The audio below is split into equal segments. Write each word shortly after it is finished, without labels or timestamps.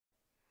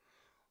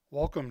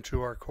Welcome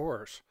to our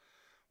course.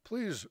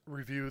 Please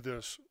review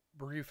this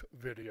brief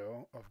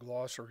video of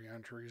glossary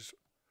entries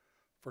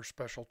for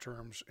special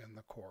terms in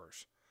the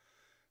course.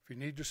 If you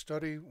need to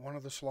study one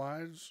of the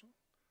slides,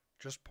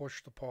 just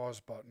push the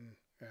pause button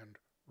and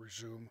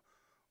resume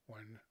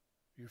when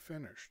you've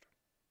finished.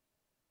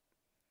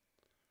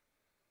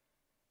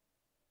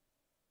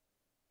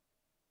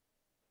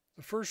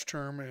 The first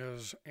term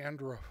is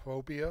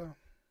androphobia.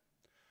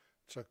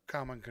 It's a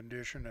common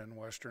condition in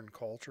Western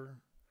culture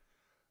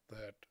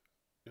that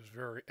is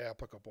very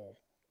applicable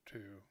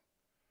to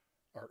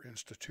our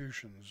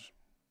institutions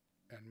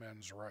and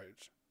men's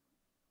rights.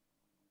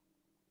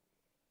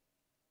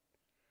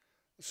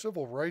 The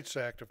Civil Rights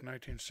Act of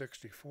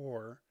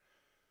 1964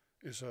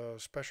 is a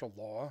special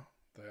law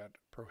that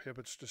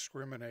prohibits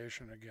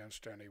discrimination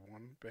against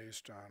anyone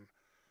based on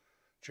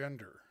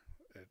gender.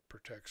 It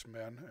protects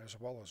men as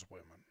well as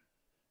women.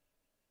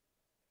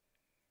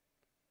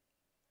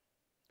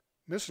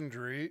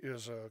 Misandry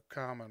is a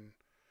common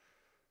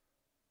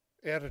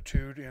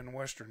attitude in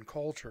Western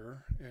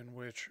culture in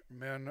which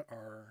men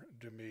are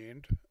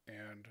demeaned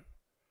and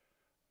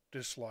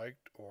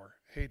disliked or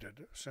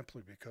hated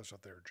simply because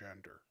of their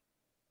gender.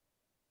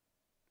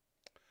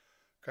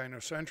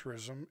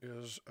 Gynocentrism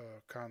is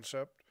a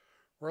concept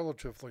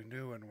relatively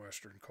new in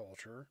Western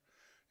culture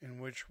in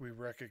which we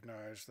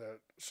recognize that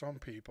some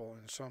people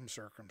in some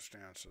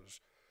circumstances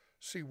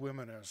see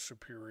women as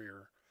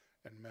superior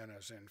and men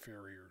as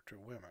inferior to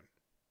women.